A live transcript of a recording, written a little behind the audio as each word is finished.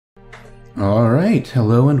Alright,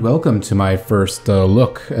 hello and welcome to my first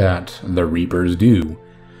look at The Reaper's Due,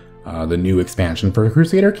 the new expansion for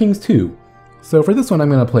Crusader Kings 2. So for this one I'm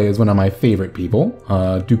going to play as one of my favorite people,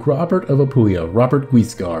 Duke Robert of Apulia, Robert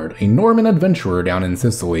Guiscard, a Norman adventurer down in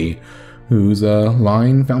Sicily, whose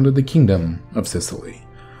line founded the Kingdom of Sicily.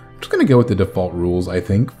 I'm just going to go with the default rules, I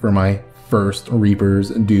think, for my first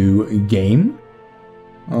Reaper's Due game.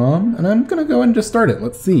 And I'm going to go and just start it,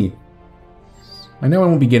 let's see. I know I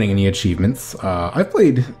won't be getting any achievements. I've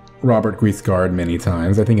played Robert Guiscard many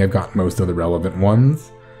times. I think I've got most of the relevant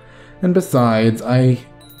ones. And besides, I'm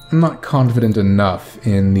not confident enough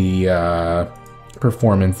in the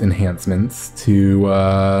performance enhancements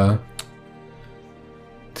to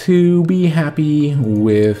be happy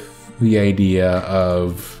with the idea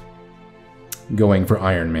of going for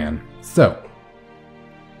Iron Man. So,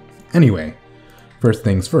 anyway, first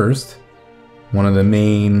things first. One of the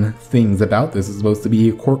main things about this is supposed to be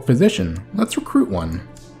a court physician. Let's recruit one.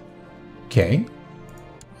 Okay.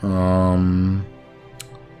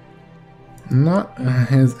 Not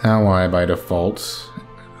his ally by default,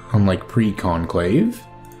 unlike pre-conclave.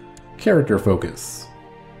 Character focus.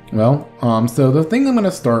 Well, so the thing I'm going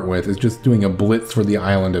to start with is just doing a blitz for the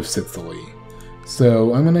Island of Sicily.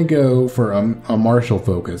 So I'm going to go for a martial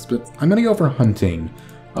focus, but I'm going to go for hunting.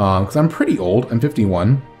 Because I'm pretty old, I'm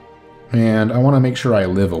 51. And I want to make sure I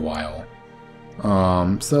live a while.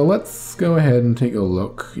 So let's go ahead and take a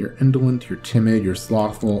look. You're indolent, you're timid, you're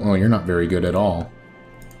slothful. Oh, you're not very good at all.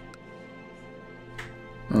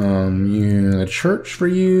 The church for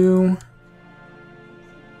you.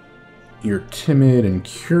 You're timid and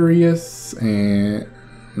curious and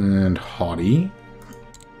haughty.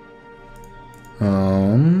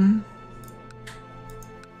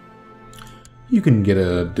 You can get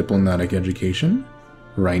a diplomatic education.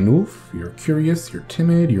 Reinulf, you're curious, you're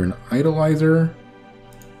timid, you're an idolizer.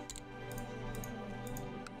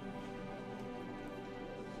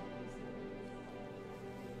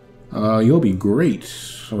 You'll be great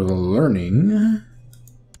for the learning.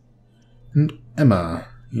 And Emma,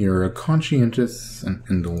 you're conscientious and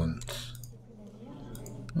indolent.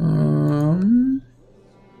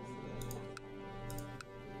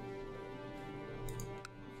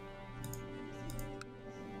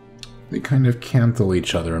 They kind of cancel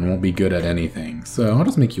each other and won't be good at anything, so I'll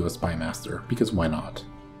just make you a spy master, because why not?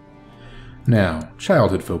 Now,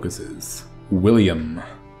 childhood focuses. William.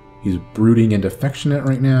 He's brooding and affectionate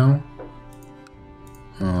right now.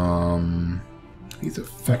 He's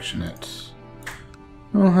affectionate.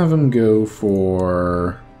 I'll have him go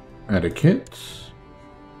for etiquette.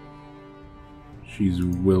 She's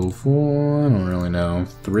willful, I don't really know.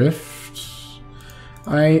 Thrift.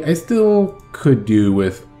 I still could do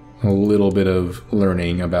with a little bit of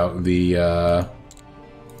learning about the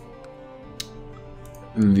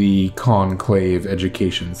conclave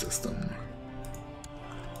education system.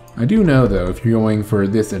 I do know, though, if you're going for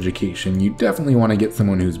this education, you definitely want to get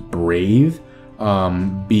someone who's brave,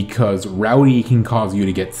 because rowdy can cause you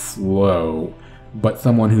to get slow, but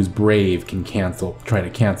someone who's brave can try to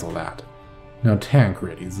cancel that. Now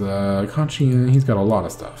Tancred, he's he's got a lot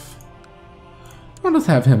of stuff. I'll just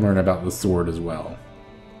have him learn about the sword as well.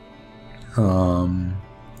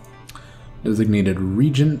 Designated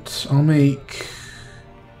regent, I'll make...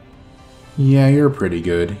 Yeah, you're pretty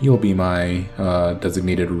good. You'll be my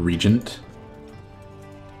designated regent.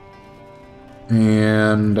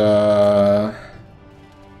 And,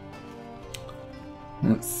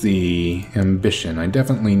 let's see, ambition. I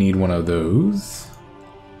definitely need one of those.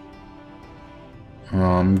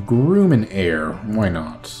 Groom and heir, why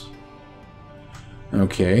not?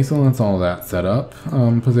 Okay, so that's all that set up.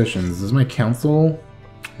 Positions. Is my council?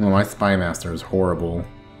 Well, my spy master is horrible.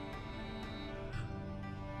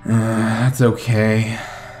 That's okay.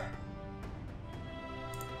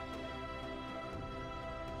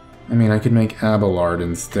 I mean, I could make Abelard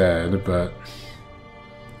instead, but...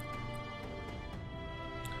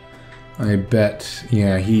 I bet,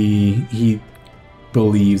 yeah, he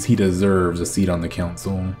believes he deserves a seat on the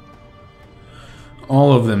council.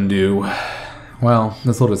 All of them do. Well,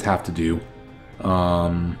 this will just have to do. I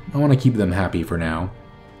want to keep them happy for now.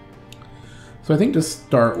 So I think to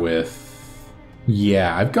start with,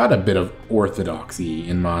 yeah, I've got a bit of orthodoxy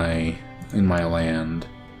in my land.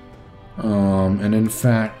 And in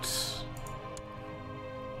fact,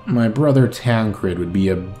 my brother Tancred would be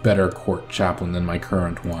a better court chaplain than my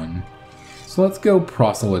current one. So let's go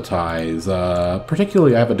proselytize.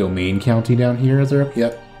 Particularly, I have a domain county down here. Is there?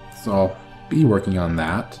 Yep. So I'll be working on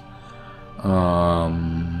that.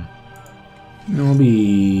 It'll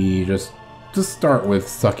be just to start with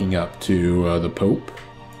sucking up to the Pope.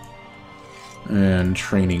 And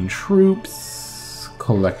training troops,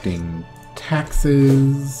 collecting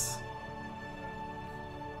taxes.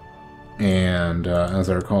 And as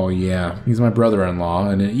I recall, yeah, he's my brother-in-law,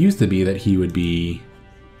 and it used to be that he would be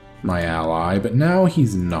my ally, but now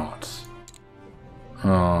he's not.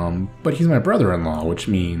 But he's my brother-in-law, which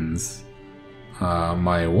means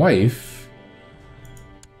my wife,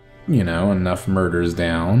 you know, enough murders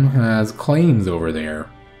down, has claims over there.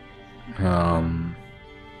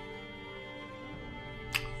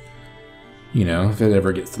 You know, if it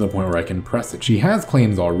ever gets to the point where I can press it. She has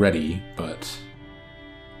claims already, but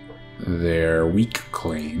they're weak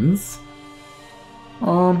claims.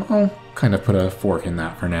 I'll kind of put a fork in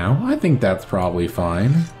that for now. I think that's probably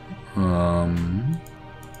fine.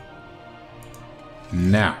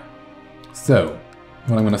 Now, so,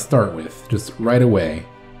 what I'm going to start with, just right away,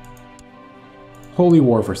 Holy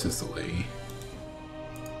War for Sicily.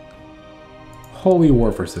 Holy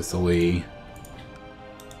War for Sicily.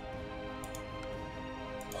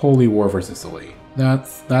 Holy War for Sicily.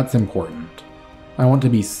 That's important. I want to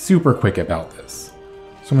be super quick about this.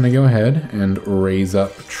 So I'm going to go ahead and raise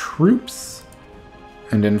up troops.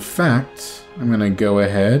 And in fact, I'm going to go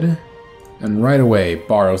ahead and right away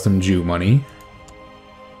borrow some Jew money.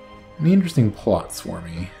 Any interesting plots for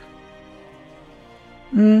me?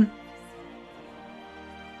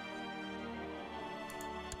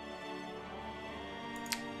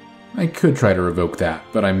 I could try to revoke that,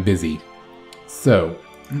 but I'm busy. So,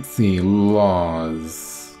 let's see,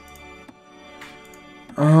 laws.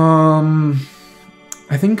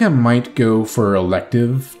 I think I might go for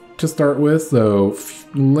elective to start with, so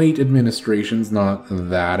late administration's not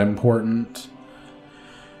that important.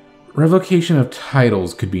 Revocation of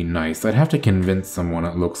titles could be nice. I'd have to convince someone,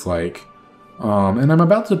 it looks like. And I'm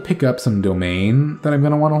about to pick up some domain that I'm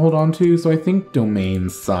going to want to hold on to, so I think domain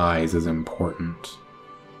size is important.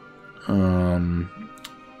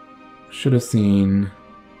 Should have seen...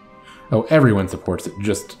 Oh, everyone supports it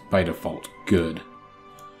just by default. Good.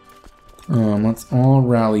 Let's all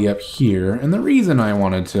rally up here. And the reason I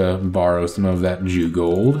wanted to borrow some of that Jew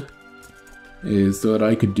gold is so that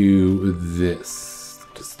I could do this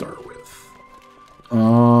to start with.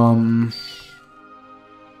 I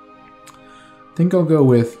think I'll go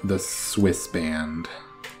with the Swiss band.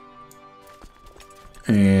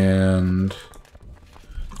 And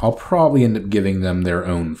I'll probably end up giving them their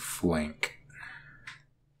own flank.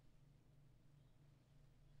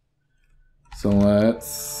 So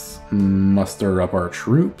let's muster up our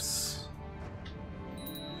troops.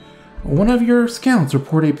 One of your scouts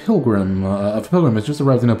report a pilgrim has just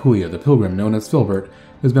arrived in Apulia. The pilgrim, known as Filbert,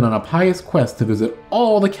 has been on a pious quest to visit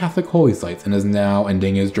all the Catholic holy sites and is now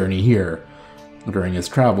ending his journey here. During his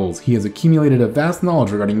travels, he has accumulated a vast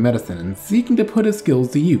knowledge regarding medicine and seeking to put his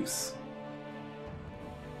skills to use.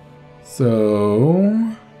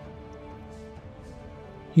 So...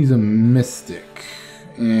 he's a mystic,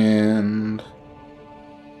 and...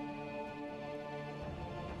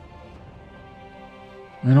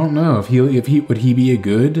 I don't know if would he be a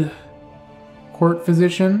good court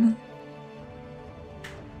physician?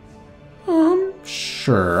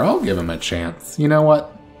 Sure, I'll give him a chance. You know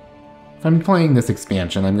what? If I'm playing this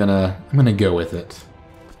expansion, I'm gonna go with it.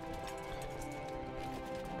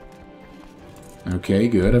 Okay,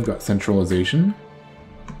 good. I've got centralization,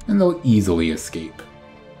 and they'll easily escape.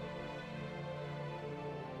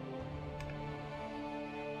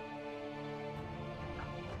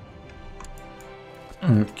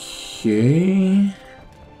 Okay.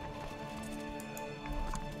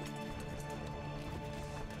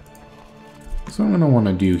 So what I'm going to want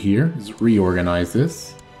to do here is reorganize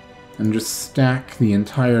this and just stack the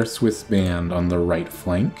entire Swiss band on the right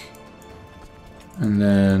flank. And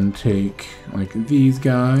then take like these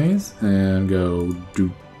guys and go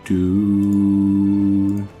do.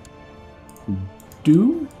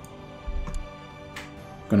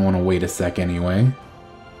 Gonna want to wait a sec anyway.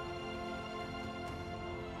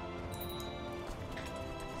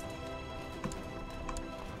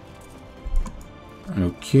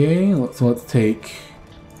 Okay, let's take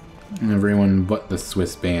everyone but the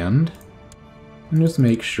Swiss band and just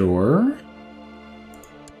make sure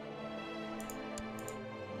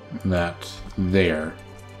that there,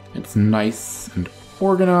 it's nice and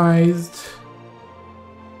organized,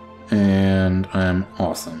 and I'm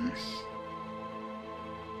awesome.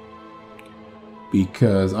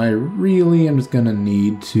 Because I really am just gonna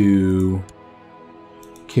need to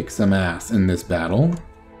kick some ass in this battle.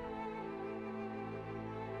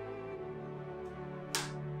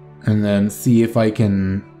 And then see if I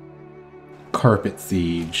can carpet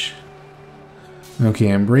siege.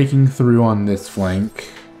 Okay, I'm breaking through on this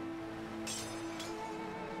flank.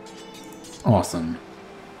 Awesome.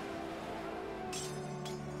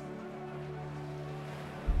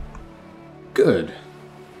 Good.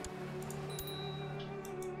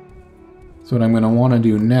 So what I'm going to want to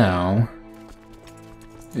do now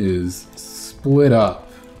is split up.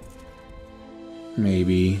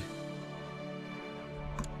 Maybe.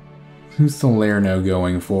 Who's Salerno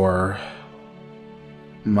going for?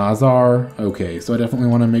 Mazar? Okay, so I definitely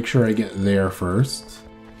want to make sure I get there first.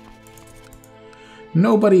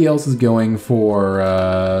 Nobody else is going for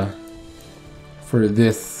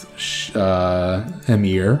this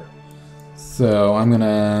emir. So I'm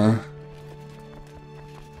gonna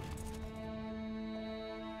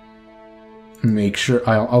make sure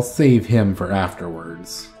I'll save him for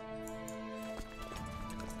afterwards.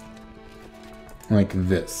 Like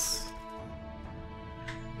this.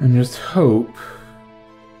 And just hope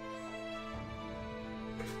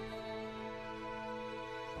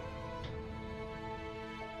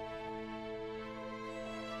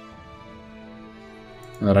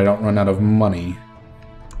that I don't run out of money.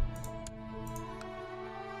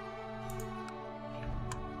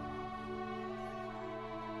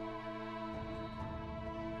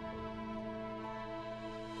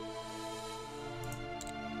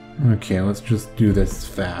 Okay, let's just do this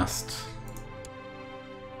fast.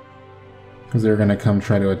 Because they're gonna come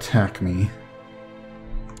try to attack me.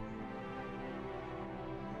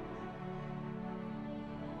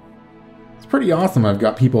 It's pretty awesome I've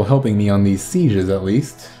got people helping me on these sieges at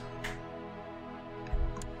least.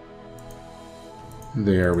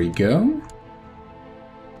 There we go.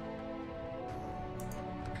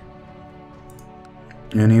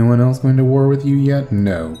 Anyone else going to war with you yet?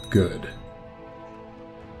 No. Good.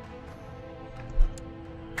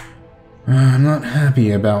 I'm not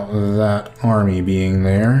happy about that army being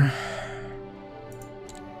there.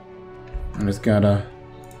 I just gotta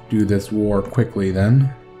do this war quickly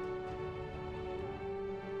then.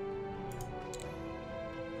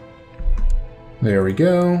 There we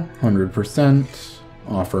go. 100%.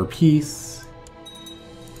 Offer peace.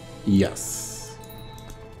 Yes.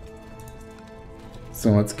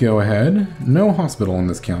 So let's go ahead. No hospital in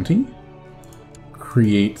this county.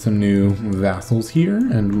 Create some new vassals here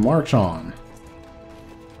and march on.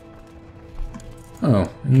 Oh,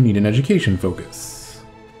 you need an education focus.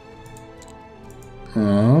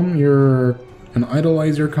 You're an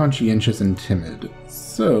idolizer, conscientious, and timid.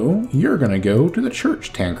 So, you're gonna go to the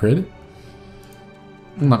church, Tancred.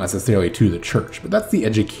 Well, not necessarily to the church, but that's the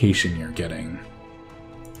education you're getting.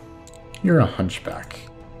 You're a hunchback.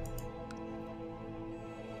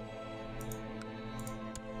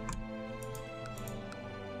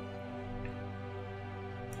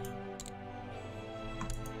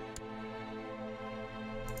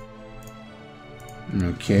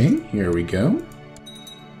 Okay, here we go.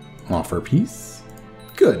 Offer peace.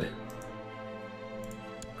 Good.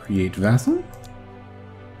 Create vassal.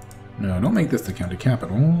 No, don't make this the county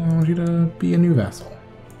capital. I want you to be a new vassal.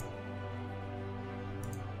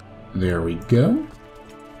 There we go.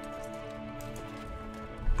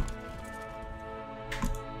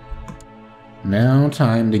 Now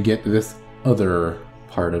time to get this other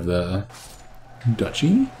part of the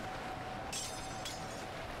duchy.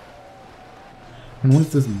 And once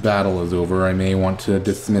this battle is over, I may want to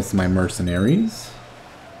dismiss my mercenaries.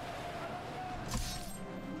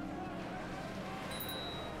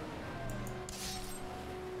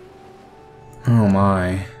 Oh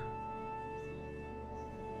my.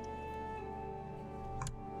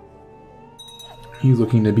 He's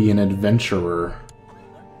looking to be an adventurer.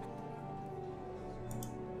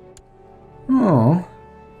 Oh.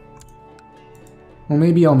 Well,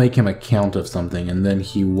 maybe I'll make him a count of something and then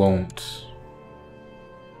he won't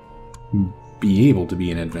be able to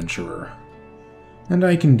be an adventurer. And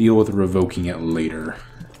I can deal with revoking it later.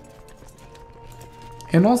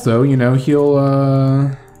 And also, you know,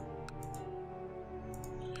 he'll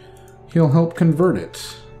help convert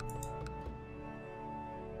it.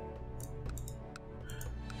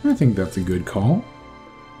 I think that's a good call.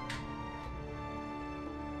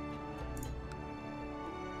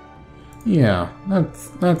 Yeah,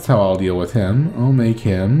 that's how I'll deal with him. I'll make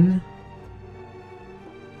him...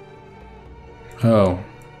 Oh.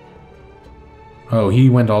 Oh, he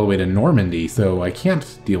went all the way to Normandy, so I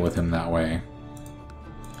can't deal with him that way.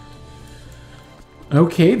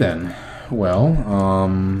 Okay then. Well,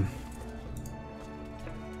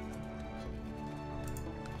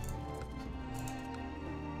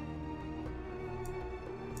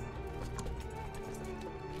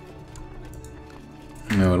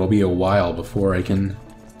 no, it'll be a while before I can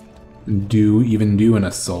even do an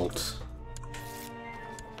assault.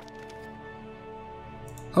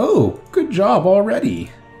 Oh, good job already.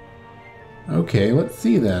 Okay, let's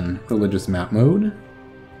see then. Religious map mode.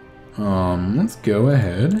 Let's go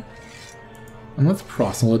ahead and let's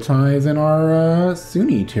proselytize in our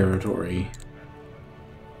Sunni territory.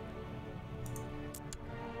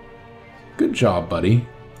 Good job, buddy.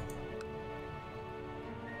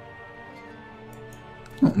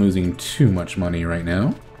 Not losing too much money right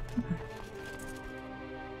now.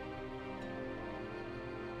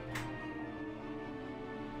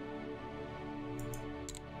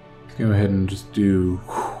 Let's go ahead and just do...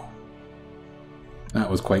 That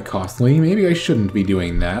was quite costly. Maybe I shouldn't be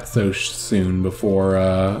doing that so soon before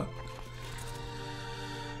an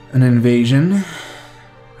invasion.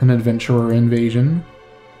 An adventurer invasion.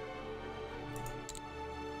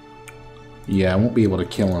 Yeah, I won't be able to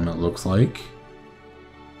kill him, it looks like.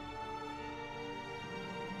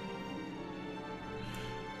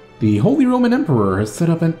 The Holy Roman Emperor has set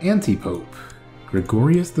up an anti-pope,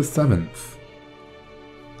 Gregorius VII,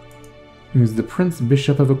 who's the Prince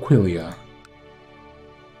Bishop of Aquileia.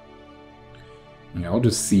 Yeah, I'll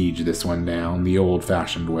just siege this one down the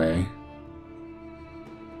old-fashioned way.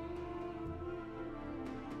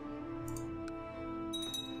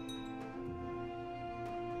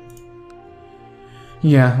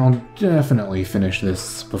 Yeah, I'll definitely finish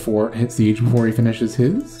this before hit siege before he finishes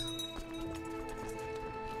his.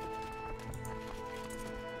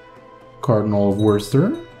 Cardinal of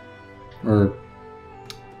Worcester, or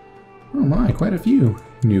oh my, quite a few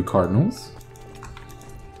new cardinals.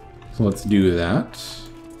 So let's do that.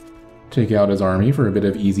 Take out his army for a bit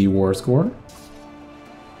of easy war score.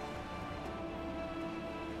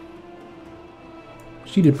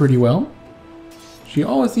 She did pretty well. She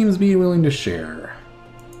always seems to be willing to share.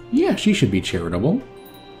 Yeah, she should be charitable.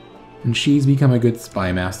 And she's become a good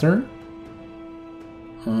spy master.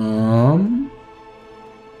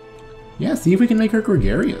 Yeah, see if we can make her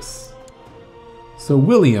gregarious. So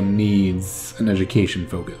William needs an education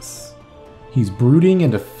focus. He's brooding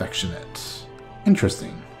and affectionate.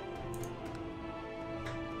 Interesting.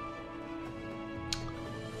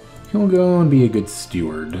 He'll go and be a good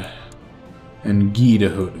steward. And Guy de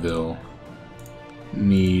Hauteville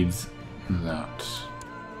needs that.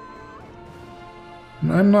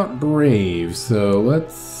 And I'm not brave, so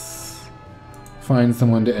let's find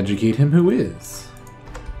someone to educate him who is.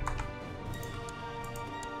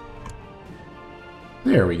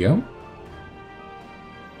 There we go.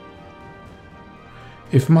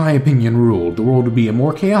 If my opinion ruled, the world would be a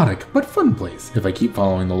more chaotic but fun place if I keep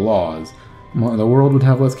following the laws. The world would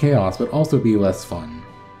have less chaos, but also be less fun.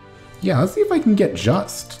 Yeah, let's see if I can get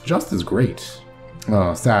just. Just is great.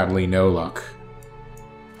 Oh, sadly, no luck.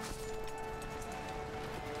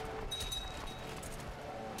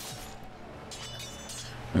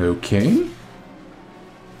 Okay.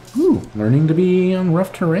 Ooh, learning to be on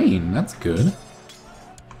rough terrain. That's good.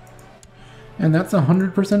 And that's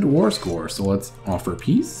 100% war score, so let's offer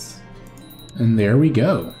peace. And there we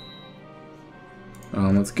go.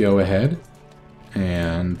 Let's go ahead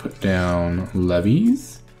and put down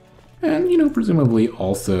levies. And, you know, presumably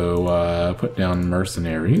also put down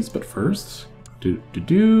mercenaries. But first,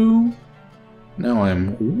 now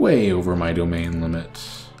I'm way over my domain limit.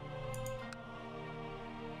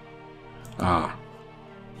 Ah,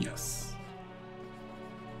 yes.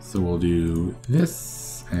 So we'll do this.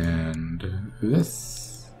 And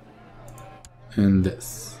this, and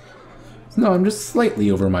this. So no, I'm just slightly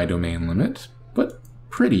over my domain limit, but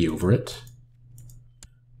pretty over it.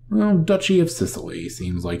 Well, Duchy of Sicily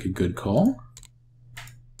seems like a good call.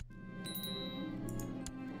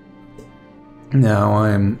 Now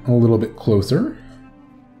I'm a little bit closer.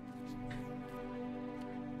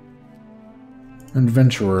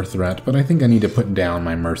 Adventurer threat, but I think I need to put down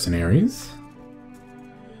my mercenaries.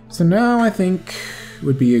 So now I think it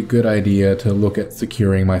would be a good idea to look at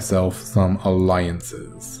securing myself some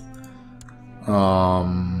alliances.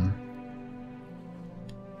 And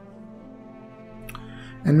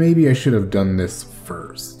maybe I should have done this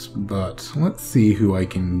first, but let's see who I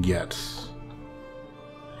can get.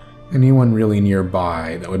 Anyone really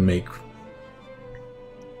nearby that would make...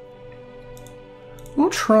 I'll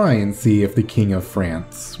try and see if the King of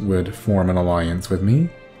France would form an alliance with me.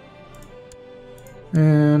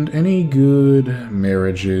 And any good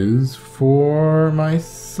marriages for my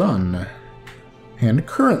son, and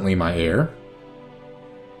currently my heir.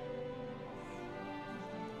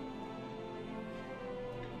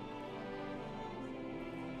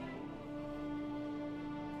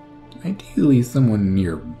 Ideally someone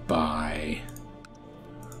nearby.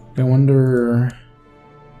 I wonder...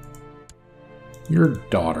 Your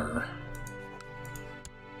daughter.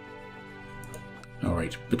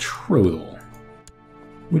 Alright, betrothal.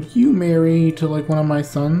 Would you marry to, like, one of my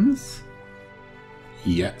sons?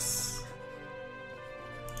 Yes.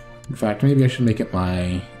 In fact, maybe I should make it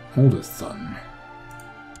my oldest son.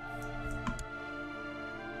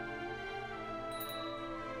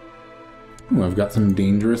 Ooh, I've got some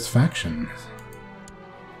dangerous factions.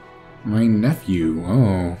 My nephew,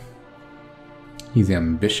 oh. He's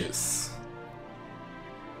ambitious.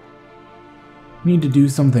 Need to do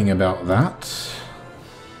something about that.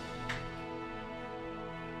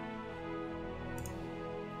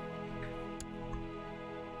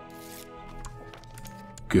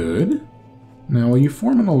 Good. Now, will you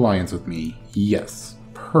form an alliance with me? Yes.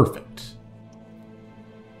 Perfect.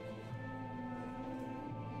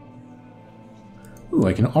 Ooh,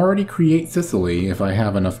 I can already create Sicily if I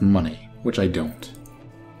have enough money, which I don't.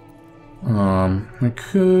 I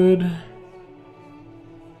could...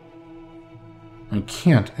 I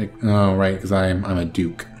can't... Oh, right, because I'm a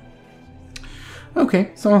duke.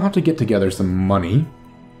 Okay, so I'll have to get together some money.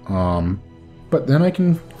 But then I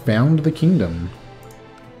can found the kingdom.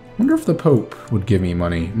 Wonder if the Pope would give me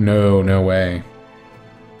money. No, no way.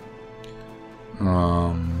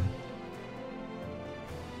 Well,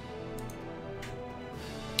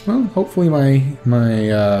 hopefully my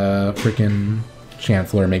frickin'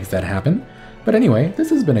 Chancellor makes that happen. But anyway,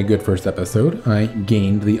 this has been a good first episode. I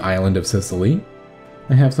gained the Island of Sicily.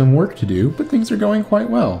 I have some work to do, but things are going quite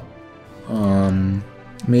well.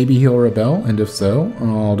 Maybe he'll rebel, and if so,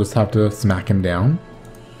 I'll just have to smack him down.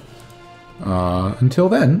 Until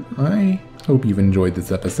then, I hope you've enjoyed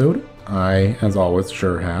this episode. I, as always,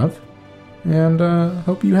 sure have. And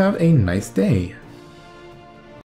hope you have a nice day.